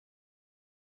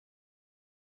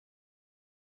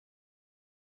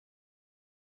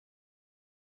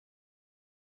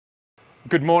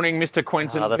Good morning, Mr.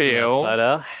 Quentin That's Peel. nice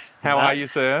photo. How are you,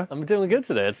 sir? I'm doing good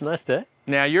today. It's a nice day.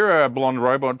 Now, you're a blonde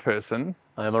robot person.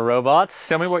 I am a robot.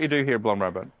 Tell me what you do here, blonde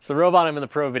robot. So robot, I'm in the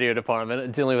pro video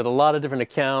department, dealing with a lot of different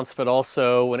accounts, but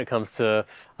also when it comes to,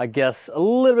 I guess, a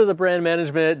little bit of the brand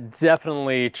management,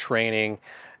 definitely training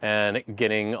and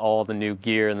getting all the new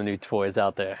gear and the new toys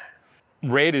out there.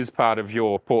 Red is part of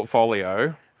your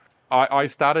portfolio. I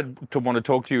started to want to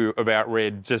talk to you about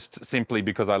Red just simply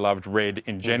because I loved Red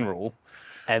in general.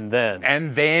 And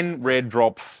then Red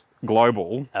drops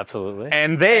global. Absolutely.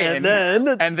 And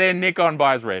then Nikon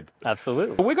buys Red.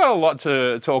 Absolutely. We got a lot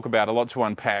to talk about, a lot to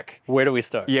unpack. Where do we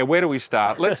start? Yeah, where do we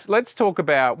start? Let's talk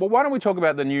about, well, why don't we talk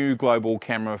about the new global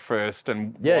camera first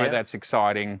and why that's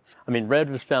exciting. I mean, Red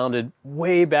was founded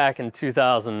way back in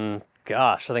 2000,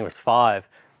 gosh, I think it was 5.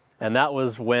 And that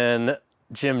was when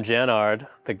Jannard,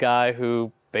 the guy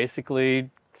who basically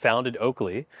founded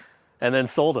Oakley and then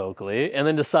sold Oakley and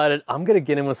then decided, I'm gonna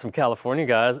get in with some California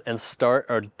guys and start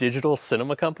our digital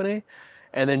cinema company,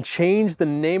 and then change the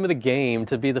name of the game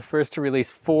to be the first to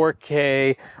release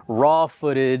 4K raw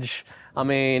footage. I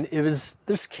mean,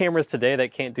 there's cameras today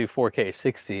that can't do 4K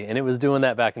 60, and it was doing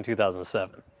that back in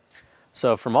 2007.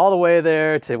 So from all the way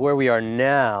there to where we are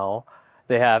now,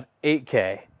 they have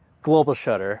 8K, global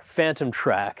shutter, phantom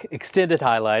track, extended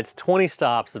highlights, 20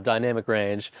 stops of dynamic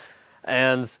range,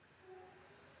 and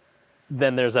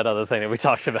then there's that other thing that we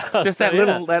talked about. Just that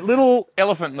little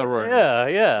elephant in the room. Yeah.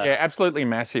 Yeah, absolutely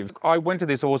massive. I went to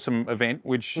this awesome event,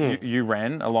 which you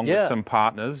ran along with some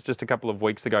partners just a couple of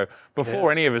weeks ago,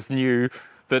 before any of us knew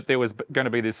that there was going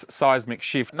to be this seismic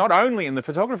shift, not only in the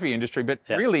photography industry, but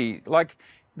really like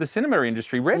the cinema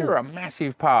industry. Red are a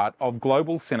massive part of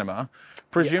global cinema.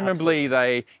 Presumably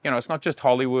they, it's not just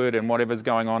Hollywood and whatever's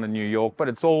going on in New York, but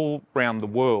it's all around the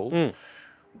world.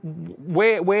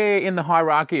 Where in the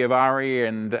hierarchy of ARRI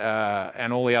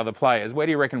and all the other players, where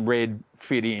do you reckon Red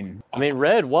fit in? I mean,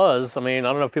 Red was, I don't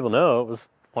know if people know, it was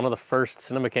one of the first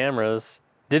cinema cameras,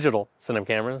 digital cinema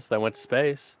cameras that went to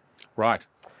space. Right.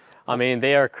 I mean,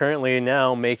 they are currently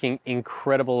now making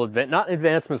incredible, not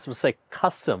advancements, but say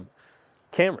custom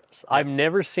cameras. I've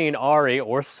never seen ARRI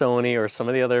or Sony or some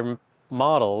of the other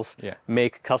models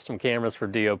make custom cameras for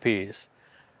DOPs.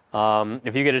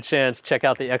 If you get a chance, check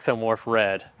out the Exomorph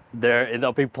Red.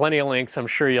 There'll be plenty of links I'm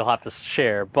sure you'll have to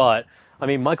share, but I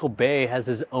mean, Michael Bay has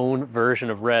his own version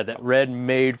of Red that Red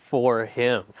made for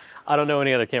him. I don't know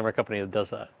any other camera company that does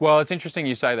that. Well, it's interesting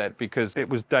you say that because it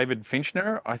was David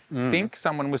Fincher, I think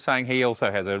someone was saying he also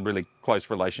has a really close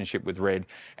relationship with Red.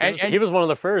 And he was one of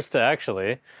the first to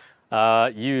actually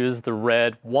use the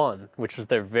Red 1, which was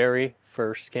their very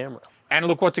first camera. And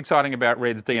look, what's exciting about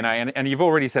Red's DNA, and you've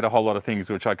already said a whole lot of things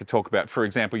which I could talk about. For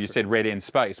example, you said Red in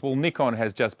space. Well, Nikon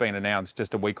has just been announced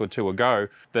just a week or two ago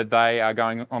that they are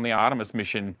going on the Artemis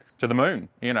mission to the moon.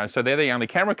 So they're the only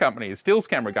camera company, a stills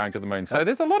camera, going to the moon. So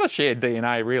there's a lot of shared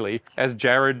DNA, really. As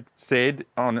Jannard said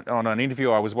on an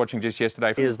interview I was watching just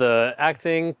yesterday. He's the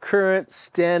acting, current,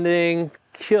 standing,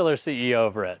 killer CEO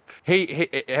of Red.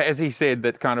 As he said,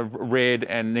 that kind of Red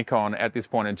and Nikon at this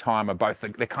point in time are both,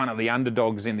 they're kind of the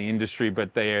underdogs in the industry,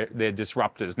 but they're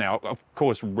disruptors. Now, of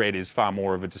course, Red is far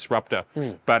more of a disruptor.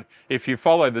 But if you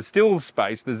follow the stills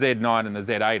space, the Z9 and the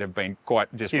Z8 have been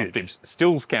quite disruptive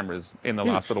stills cameras in the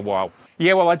last little while.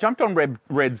 Yeah, well, I jumped on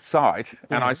Red's site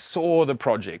and I saw the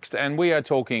projects, and we are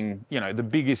talking,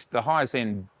 the highest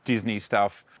end Disney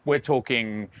stuff. We're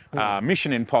talking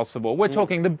Mission Impossible. We're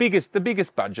talking the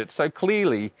biggest budget. So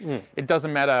clearly, it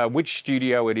doesn't matter which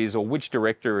studio it is or which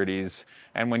director it is.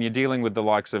 And when you're dealing with the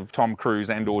likes of Tom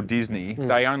Cruise and or Disney,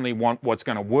 they only want what's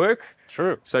going to work.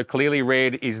 True. So clearly,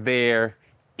 Red is there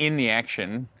in the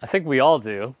action. I think we all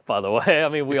do, by the way. I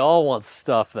mean, we all want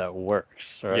stuff that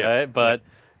works, right? But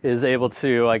is able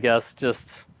to, I guess, it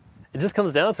just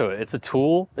comes down to it. It's a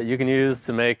tool that you can use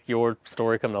to make your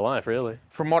story come to life, really.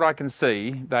 From what I can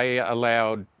see, they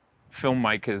allowed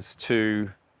filmmakers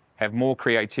to have more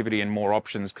creativity and more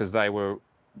options because they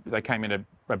came in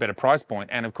a better price point.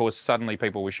 And of course, suddenly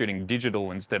people were shooting digital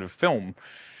instead of film.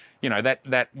 Is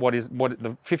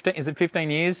it 15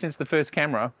 years since the first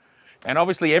camera? And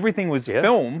obviously everything was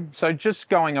film. So just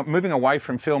moving away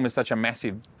from film is such a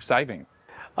massive saving.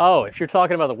 Oh, if you're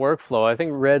talking about the workflow, I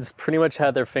think Red's pretty much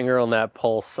had their finger on that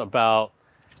pulse about,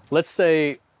 let's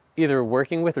say, either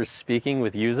working with or speaking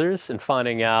with users and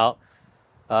finding out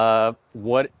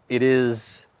what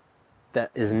is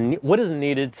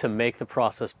needed to make the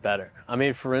process better. I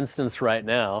mean, for instance, right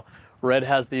now, Red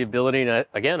has the ability, and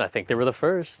again, I think they were the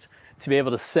first, to be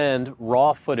able to send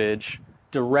raw footage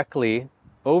directly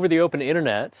over the open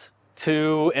internet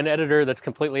to an editor that's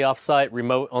completely off-site,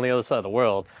 remote on the other side of the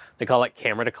world. They call it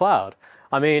camera to cloud.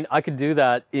 I mean, I could do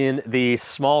that in the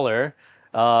smaller,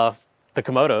 the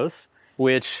Komodos,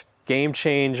 which game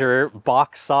changer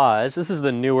box size. This is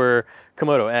the newer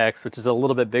Komodo X, which is a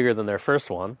little bit bigger than their first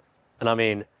one. And I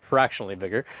mean, fractionally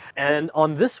bigger. And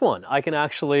on this one, I can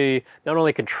actually not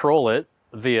only control it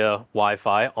via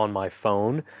Wi-Fi on my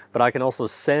phone, but I can also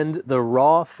send the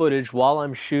raw footage while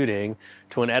I'm shooting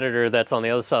to an editor that's on the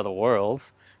other side of the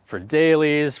world for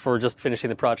dailies, for just finishing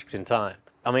the project in time.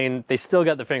 I mean, they still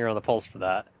got the finger on the pulse for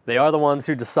that. They are the ones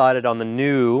who decided on the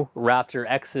new Raptor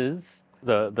X's,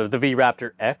 the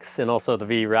V-Raptor X and also the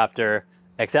V-Raptor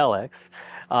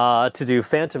XLX, to do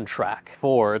Phantom Track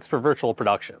it's for virtual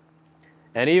production.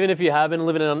 And even if you have been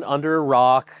living under a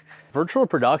rock, virtual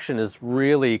production has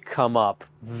really come up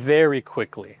very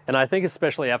quickly. And I think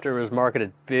especially after it was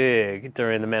marketed big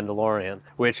during The Mandalorian,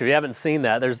 which if you haven't seen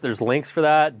that, there's links for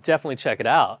that, definitely check it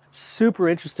out. Super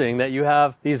interesting that you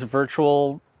have these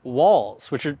virtual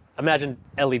walls, which are, imagine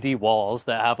LED walls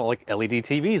that have like LED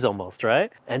TVs almost,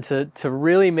 right? And to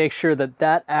really make sure that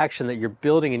that action that you're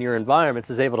building in your environments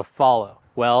is able to follow.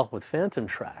 Well, with Phantom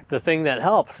Track, the thing that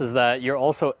helps is that you're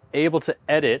also able to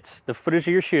edit the footage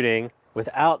you're shooting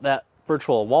without that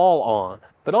virtual wall on,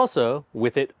 but also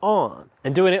with it on,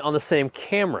 and doing it on the same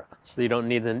camera. So you don't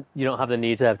have the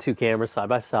need to have two cameras side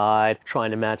by side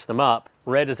trying to match them up.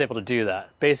 Red is able to do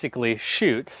that. Basically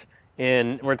shoots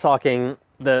in, we're talking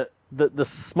the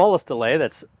smallest delay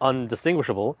that's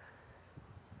undistinguishable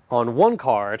on one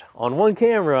card, on one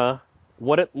camera,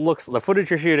 what it looks, the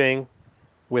footage you're shooting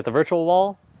with the virtual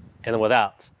wall and then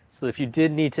without. So if you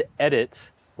did need to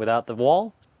edit without the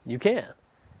wall, you can.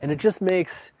 And it just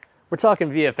makes, we're talking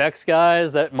VFX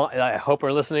guys that I hope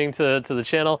are listening to the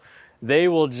channel, they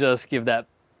will just give that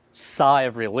sigh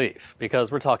of relief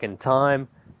because we're talking time,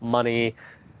 money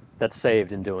that's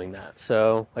saved in doing that.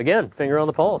 So again, finger on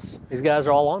the pulse. These guys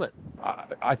are all on it.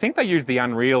 I think they use the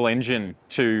Unreal Engine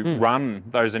to run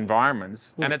those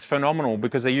environments, and it's phenomenal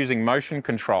because they're using motion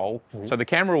control. So the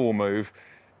camera will move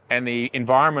and the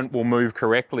environment will move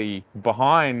correctly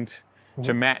behind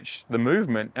to match the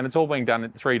movement, and it's all being done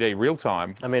in 3D real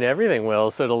time. I mean, everything will.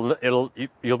 So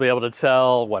you'll be able to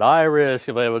tell what iris,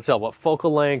 you'll be able to tell what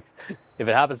focal length. If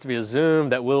it happens to be a zoom,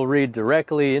 that will read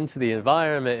directly into the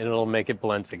environment and it'll make it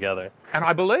blend together. And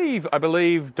I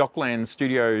believe Dockland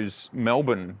Studios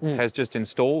Melbourne has just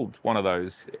installed one of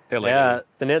those LED. Yeah,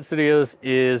 the Net Studios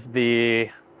is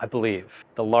I believe,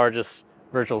 the largest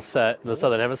virtual set in the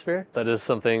Southern Hemisphere. That is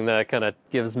something that kind of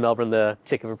gives Melbourne the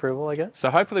tick of approval, I guess. So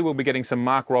hopefully we'll be getting some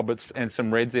Mark Roberts and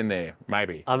some Reds in there,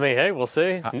 maybe. I mean, hey, we'll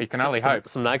see. You can only hope.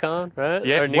 Some Nikon, right?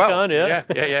 Yeah, or Nikon, well,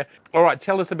 yeah. All right,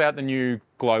 tell us about the new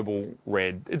global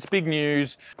Red. It's big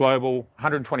news, global,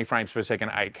 120 frames per second,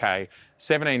 8K,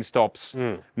 17 stops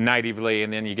natively,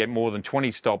 and then you get more than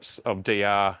 20 stops of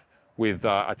DR with,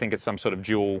 I think it's some sort of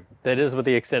dual. That is with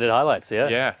the extended highlights,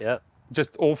 yeah. Yeah.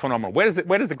 Just all phenomenal. How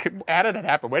did it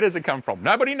happen? Where does it come from?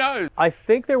 Nobody knows. I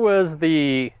think there was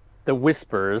the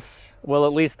whispers, well,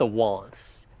 at least the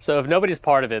wants. So if nobody's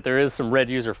part of it, there is some Red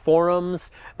user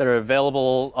forums that are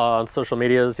available on social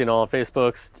medias, on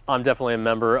Facebook. I'm definitely a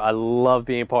member. I love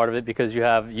being part of it because you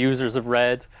have users of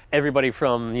Red, everybody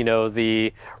from,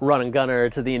 the run and gunner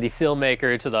to the indie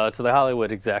filmmaker to the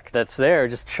Hollywood exec that's there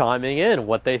just chiming in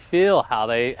what they feel, how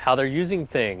they're using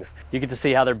things. You get to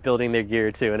see how they're building their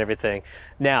gear too and everything.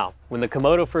 Now, when the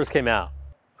Komodo first came out,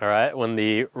 all right, when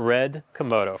the Red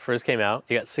Komodo first came out,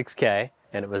 you got 6K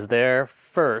and it was their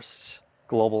first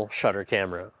global shutter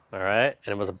camera, all right?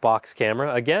 And it was a box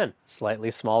camera, again,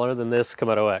 slightly smaller than this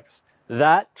Komodo X.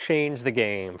 That changed the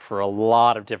game for a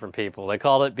lot of different people. They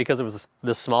called it, because it was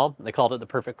this small, they called it the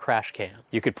perfect crash cam.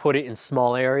 You could put it in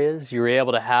small areas. You were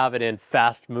able to have it in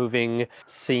fast-moving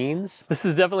scenes. This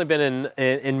has definitely been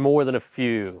in more than a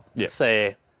few, let's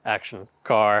say, action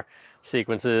car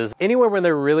sequences. Anywhere when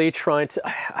they're really trying to,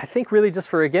 I think really just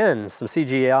for, again, some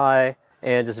CGI,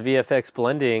 and just VFX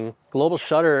blending, global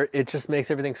shutter, it just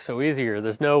makes everything so easier.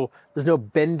 There's no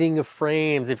bending of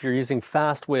frames if you're using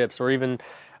fast whips, or even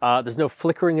there's no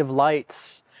flickering of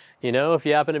lights. If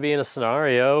you happen to be in a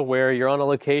scenario where you're on a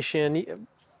location,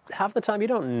 half the time you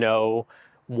don't know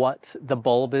what the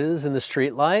bulb is in the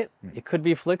street light. It could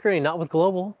be flickering, not with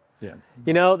global. Yeah.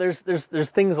 There's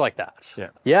things like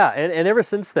that. Yeah, and ever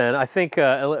since then, I think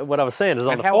what I was saying is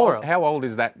on the forum. How old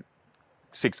is that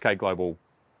 6K global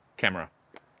camera?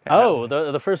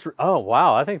 The first,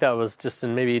 wow, I think that was just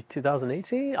in maybe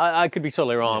 2018. I could be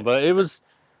totally wrong, but it was,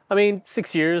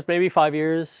 6 years, maybe 5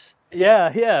 years.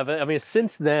 Yeah, but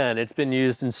since then, it's been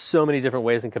used in so many different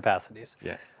ways and capacities.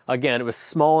 Yeah. Again, it was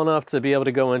small enough to be able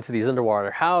to go into these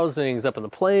underwater housings up in the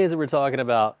plains that we're talking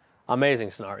about.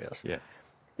 Amazing scenarios. Yeah.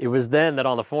 It was then that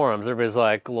on the forums, everybody's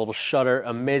like, global shutter,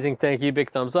 amazing, thank you,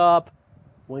 big thumbs up.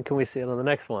 When can we see it on the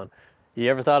next one? You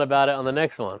ever thought about it on the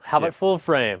next one? How about full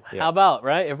frame? How about,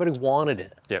 right? Everybody wanted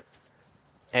it. Yep.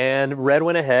 And Red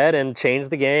went ahead and changed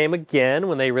the game again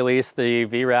when they released the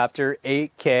V-Raptor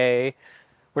 8K.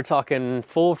 We're talking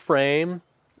full frame.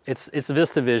 It's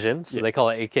VistaVision, so they call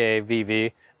it 8K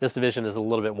VV. VistaVision is a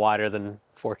little bit wider than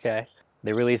 4K.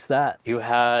 They released that. You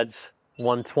had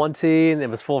 120, and it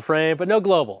was full frame, but no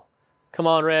global. Come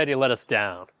on, Red, you let us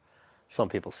down, some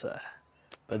people said.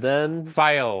 But then...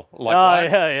 Fail. Like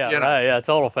yeah,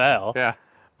 total fail. Yeah.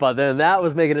 But then that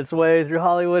was making its way through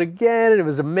Hollywood again, and it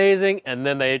was amazing. And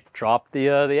then they dropped the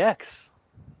X,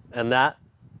 and that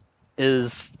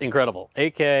is incredible.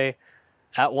 8K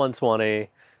at 120.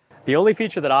 The only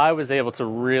feature that I was able to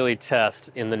really test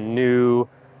in the new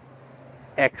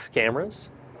X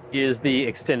cameras is the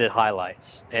extended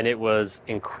highlights, and it was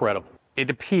incredible. It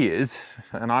appears,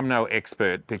 and I'm no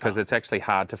expert because it's actually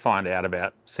hard to find out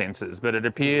about sensors, but it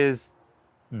appears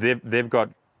they've got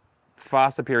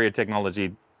far superior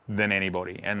technology than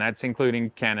anybody, and that's including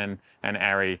Canon and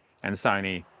Arri and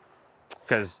Sony,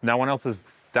 because no one else has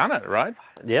done it, right?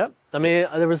 Yep. I mean,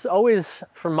 there was always,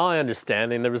 from my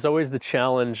understanding, there was always the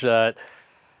challenge that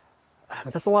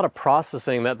there's a lot of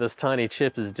processing that this tiny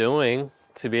chip is doing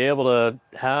to be able to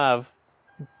have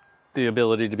the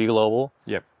ability to be global.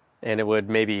 Yep. And it would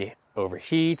maybe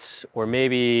overheat, or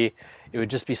maybe it would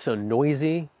just be so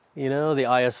noisy, you know, the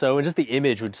ISO, and just the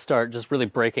image would start just really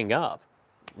breaking up.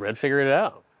 Red figured it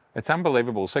out. It's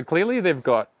unbelievable. So clearly they've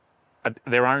got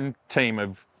their own team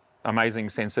of amazing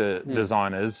sensor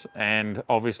designers, and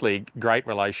obviously great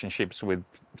relationships with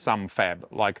some fab.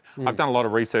 Like I've done a lot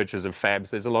of researches of fabs.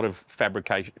 There's a lot of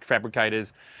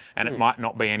fabricators, and it might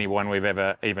not be anyone we've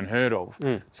ever even heard of.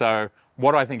 So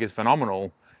what I think is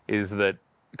phenomenal is that,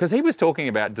 because he was talking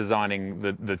about designing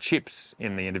the chips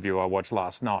in the interview I watched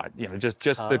last night, you know, just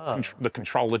the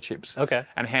controller chips. Okay.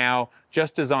 And how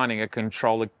just designing a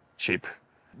controller chip,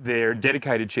 they're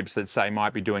dedicated chips that say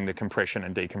might be doing the compression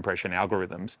and decompression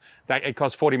algorithms. It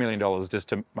costs $40 million just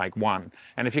to make one.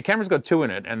 And if your camera's got two in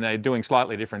it and they're doing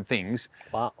slightly different things,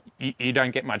 wow, you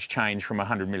don't get much change from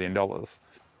 $100 million.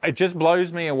 It just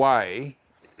blows me away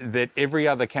that every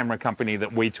other camera company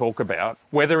that we talk about,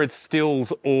 whether it's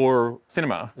stills or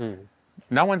cinema,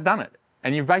 no one's done it.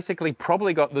 And you've basically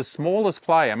probably got the smallest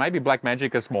player, maybe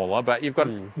Blackmagic are smaller, but you've got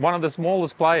one of the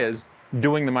smallest players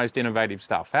doing the most innovative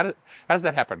stuff. How does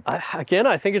that happen? Again,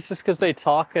 I think it's just because they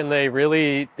talk and they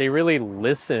really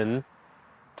listen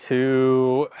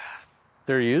to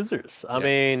their users. I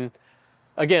mean,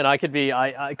 again, I could be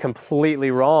I completely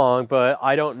wrong, but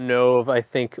I don't know if I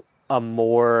think a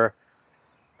more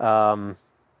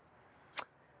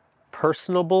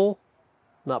personable,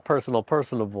 not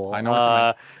personable. I know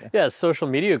what you mean. Yeah, social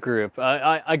media group.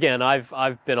 Again,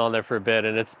 I've been on there for a bit,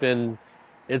 and it's been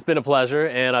a pleasure,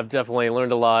 and I've definitely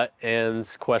learned a lot, and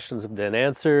questions have been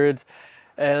answered,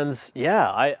 and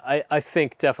yeah, I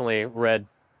think definitely Red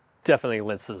definitely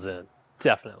listens in,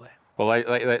 definitely. Well,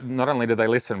 they not only do they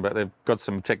listen, but they've got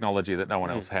some technology that no one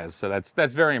else has. So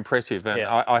that's very impressive. And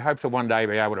I hope to one day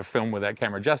be able to film with that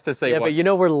camera just to see. Yeah, but you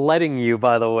know we're letting you,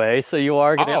 by the way. So you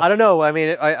are gonna. I don't know. I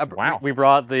mean, wow. We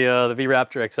brought the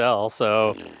V-Raptor XL.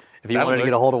 So if you wanted to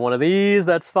get a hold of one of these,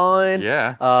 that's fine.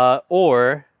 Yeah.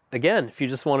 Or again, if you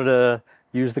just wanted to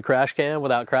use the crash cam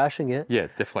without crashing it. Yeah,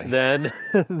 definitely.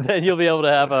 Then you'll be able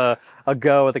to have a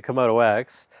go at the Komodo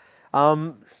X.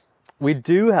 We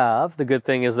do have, the good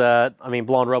thing is that, I mean,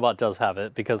 Blonde Robot does have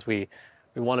it because we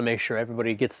want to make sure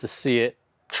everybody gets to see it,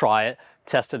 try it,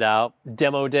 test it out.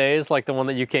 Demo days like the one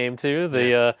that you came to,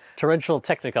 the Torrential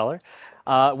Technicolor.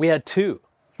 We had two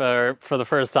for the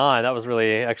first time. That was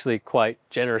really actually quite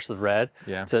generous of Red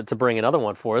to bring another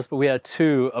one for us. But we had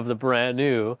two of the brand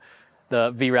new, the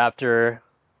V-Raptor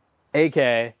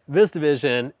AK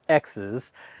VistaVision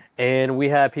X's. And we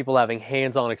had people having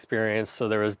hands-on experience. So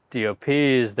there was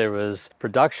DOPs, there was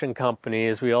production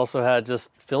companies. We also had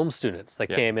just film students that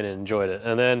came in and enjoyed it.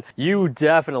 And then you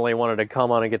definitely wanted to come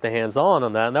on and get the hands-on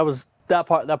on that. And that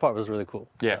part was really cool.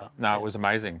 Yeah, so, no, it was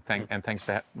amazing. And thanks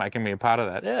for making me a part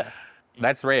of that. Yeah.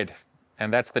 That's Red,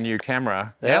 and that's the new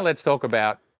camera. Yeah. Now let's talk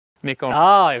about Nikon.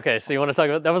 Ah, okay. So you want to talk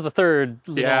about, that was the third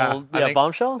little,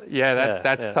 bombshell? Yeah,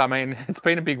 that's I mean, it's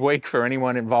been a big week for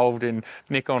anyone involved in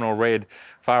Nikon or Red.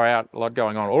 Far out, a lot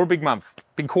going on. Or a big month.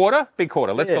 Big quarter? Big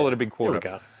quarter. Let's call it a big quarter.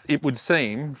 Here we go. It would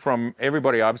seem from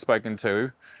everybody I've spoken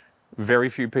to, very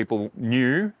few people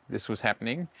knew this was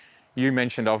happening. You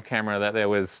mentioned off camera that there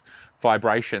was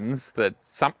vibrations that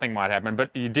something might happen, but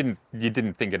you didn't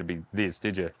think it'd be this,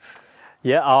 did you?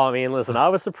 Yeah, oh, I mean, listen, I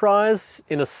was surprised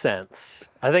in a sense.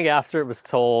 I think after it was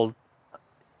told,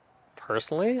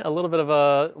 personally, a little bit of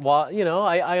a, you know,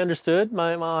 I understood.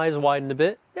 My eyes widened a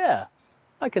bit. Yeah,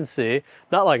 I can see.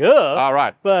 Not like, All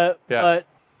right. but Yeah. but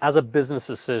as a business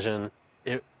decision,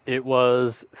 it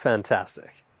was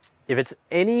fantastic. If it's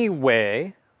any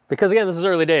way, because again, this is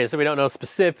early days, so we don't know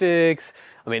specifics.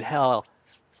 I mean,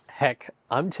 heck,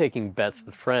 I'm taking bets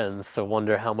with friends, so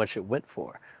wonder how much it went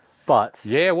for. But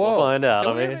Yeah, well, we'll find out.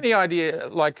 Do we have any idea?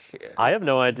 Like, I have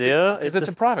no idea.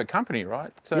 it's a private company,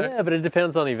 right? So yeah, but it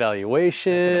depends on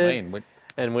evaluation. that's what I mean.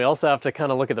 And we also have to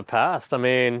kind of look at the past. I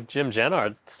mean, Jim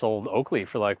Jannard sold Oakley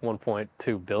for like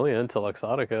 1.2 billion to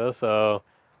Luxottica, so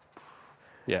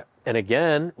Yeah. and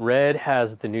again, Red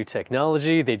has the new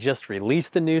technology. They just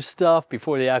released the new stuff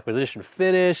before the acquisition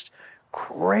finished.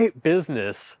 Great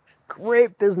business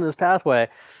pathway.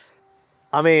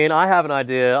 I mean, I have an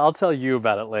idea. I'll tell you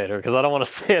about it later because I don't want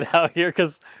to say it out here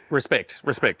because Respect.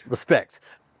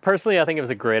 Personally, I think it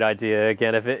was a great idea.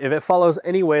 Again, if it follows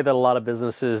any way that a lot of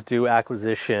businesses do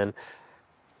acquisition,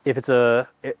 if a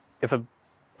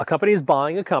company is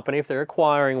buying a company, if they're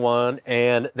acquiring one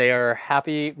and they are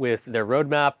happy with their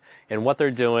roadmap and what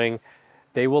they're doing,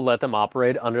 they will let them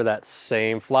operate under that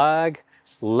same flag,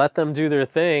 let them do their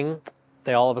thing.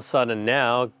 They all of a sudden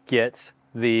now get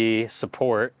the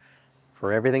support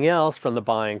for everything else from the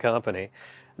buying company.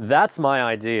 That's my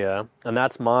idea, and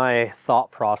that's my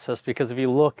thought process, because if you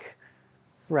look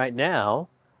right now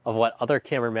of what other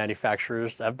camera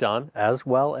manufacturers have done, as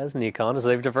well as Nikon, is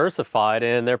they've diversified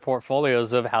in their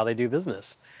portfolios of how they do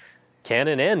business.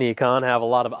 Canon and Nikon have a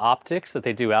lot of optics that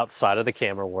they do outside of the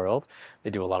camera world. They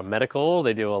do a lot of medical,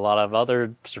 they do a lot of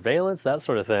other surveillance, that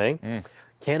sort of thing.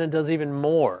 Canon does even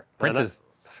more. Printers.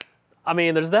 I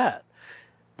mean, there's that.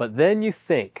 But then you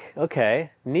think,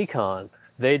 okay, Nikon,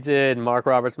 they did Mark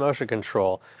Roberts Motion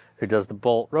Control, who does the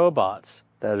Bolt robots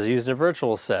that is used in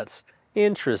virtual sets.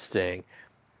 Interesting.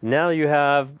 Now you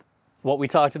have what we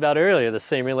talked about earlier, the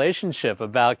same relationship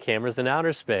about cameras in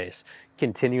outer space,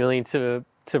 continuing to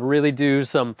really do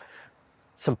some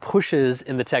pushes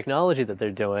in the technology that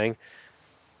they're doing.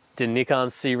 Did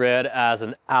Nikon see Red as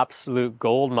an absolute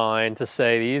gold mine to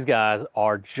say these guys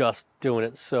are just doing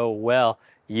it so well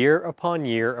year upon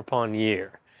year upon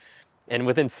year? And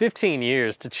within 15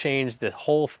 years to change the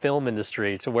whole film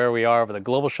industry to where we are with a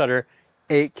global shutter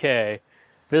 8K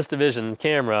VistaVision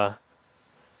camera,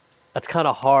 that's kind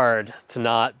of hard to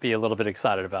not be a little bit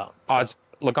excited about. So.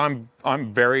 Look, I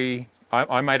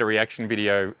made a reaction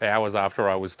video hours after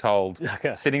I was told,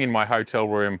 sitting in my hotel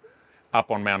room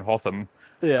up on Mount Hotham,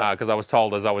 because I was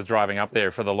told as I was driving up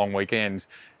there for the long weekend,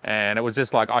 and it was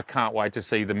just like, I can't wait to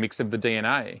see the mix of the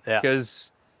DNA.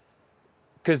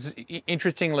 Because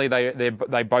interestingly,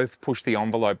 they both push the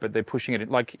envelope, but they're pushing it,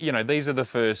 like, you know, these are the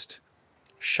first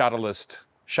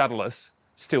shutterless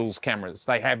stills cameras.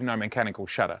 They have no mechanical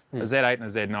shutter. A Z8 and a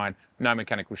Z9, no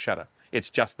mechanical shutter. It's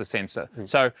just the sensor.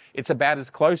 So it's about as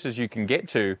close as you can get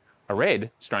to a Red,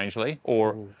 strangely,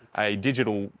 or a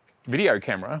digital video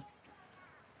camera,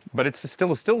 but it's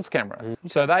still a stills camera.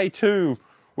 So they too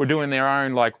were doing their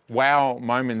own like wow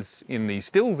moments in the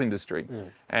stills industry.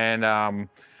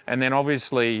 And then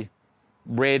obviously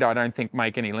Red, I don't think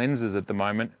make any lenses at the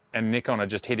moment, and Nikon are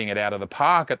just hitting it out of the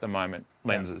park at the moment,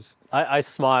 lenses. I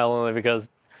smile only because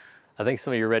I think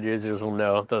some of your Red users will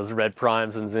know those Red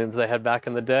primes and zooms they had back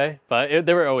in the day, but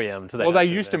they were OEM. Well, they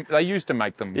used to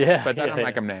make them, but they don't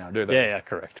make them now, do they? Yeah,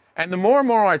 correct. And the more and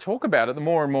more I talk about it, the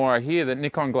more and more I hear that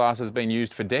Nikon glass has been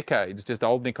used for decades, just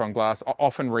old Nikon glass,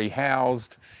 often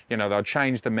rehoused. You know, they'll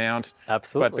change the mount.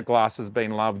 Absolutely. But the glass has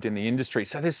been loved in the industry.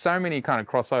 So there's so many kind of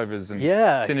crossovers and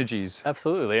synergies.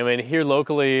 Absolutely. I mean, here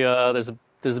locally, there's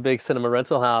a big cinema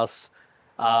rental house,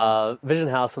 Vision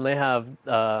House, and they have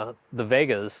the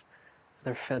Vegas.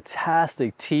 They're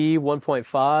fantastic.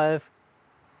 T1.5.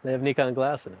 They have Nikon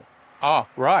glass in it. Oh,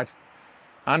 right.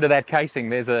 Under that casing,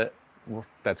 there's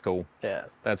that's cool. Yeah.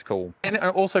 That's cool. And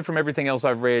also from everything else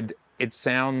I've read, it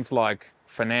sounds like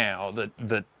for now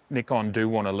that Nikon do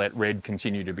want to let Red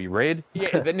continue to be Red.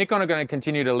 Yeah, that Nikon are going to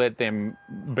continue to let them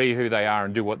be who they are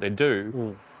and do what they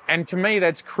do. And to me,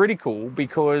 that's critical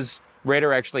because Red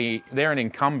are they're an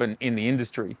incumbent in the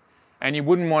industry. And you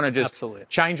wouldn't want to just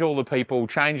change all the people,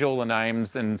 change all the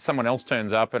names, and someone else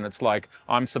turns up and it's like,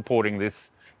 I'm supporting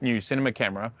this new cinema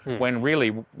camera, when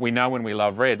really we know when we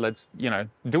love Red, let's,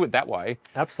 do it that way.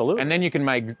 Absolutely. And then you can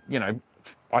make,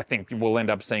 I think we'll end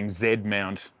up seeing Z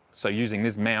mount. So using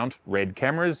this mount, Red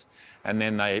cameras, and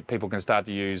then people can start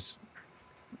to use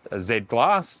a Z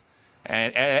glass,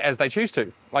 and as they choose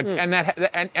to. Like,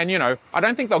 and you know, I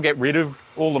don't think they'll get rid of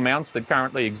all the mounts that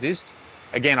currently exist.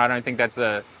 Again, I don't think that's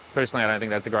personally, I don't think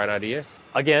that's a great idea.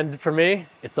 Again, for me,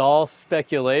 it's all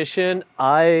speculation.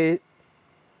 I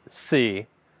see,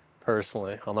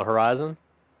 personally, on the horizon,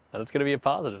 that it's going to be a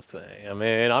positive thing. I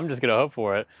mean, I'm just going to hope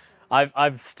for it.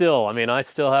 I still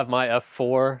have my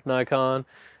F4 Nikon.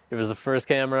 It was the first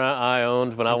camera I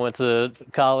owned when I went to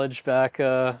college back,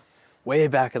 way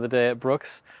back in the day at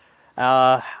Brooks.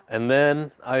 And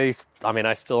then I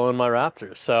still own my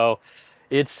Raptors. So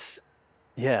it's,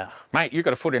 yeah. Mate, you've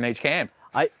got a foot in each camp.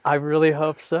 I really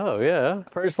hope so, yeah.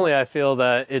 Personally, I feel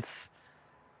that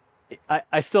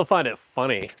I still find it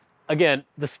funny. Again,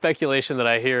 the speculation that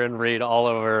I hear and read all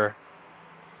over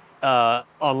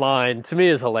online, to me,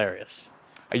 is hilarious.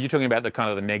 Are you talking about the kind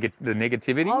of the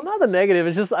negativity? Well, not the negative.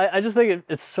 It's just I just think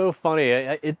it's so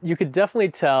funny. You could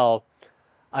definitely tell.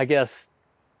 I guess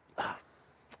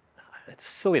it's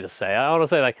silly to say. I don't want to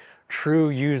say like true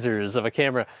users of a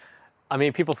camera. I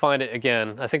mean, people find it,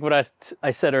 again, I think what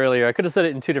I said earlier, I could have said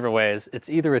it in two different ways. It's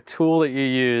either a tool that you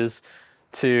use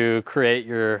to create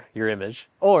your image,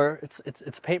 or it's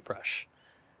a paintbrush.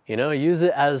 You know, use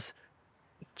it as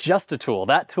just a tool,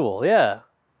 that tool, yeah,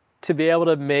 to be able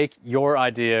to make your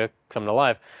idea come to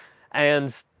life.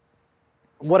 And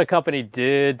what a company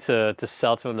did to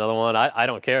sell to another one, I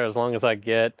don't care, as long as I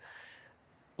get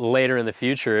later in the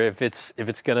future, if it's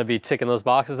going to be ticking those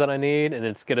boxes that I need and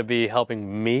it's going to be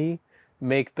helping me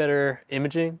make better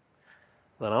imaging,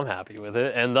 then I'm happy with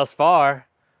it. And thus far,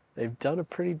 they've done a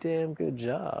pretty damn good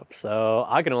job. So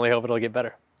I can only hope it'll get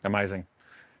better. Amazing.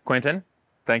 Quentin,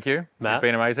 thank you. Matt, you've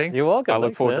been amazing. You're welcome. I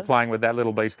look forward to playing with that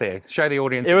little beast there. Show the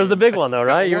audience. It was the big one though,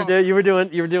 right? You were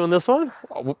doing this one?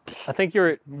 I think you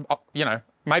were, you know,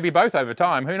 maybe both over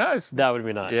time. Who knows? that would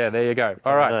be nice. Yeah, there you go.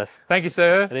 All right. Nice. Thank you,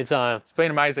 sir. Anytime. It's been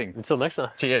amazing. Until next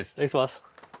time. Cheers. Thanks, boss.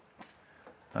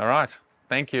 All right.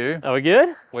 Thank you. Are we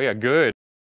good? We are good.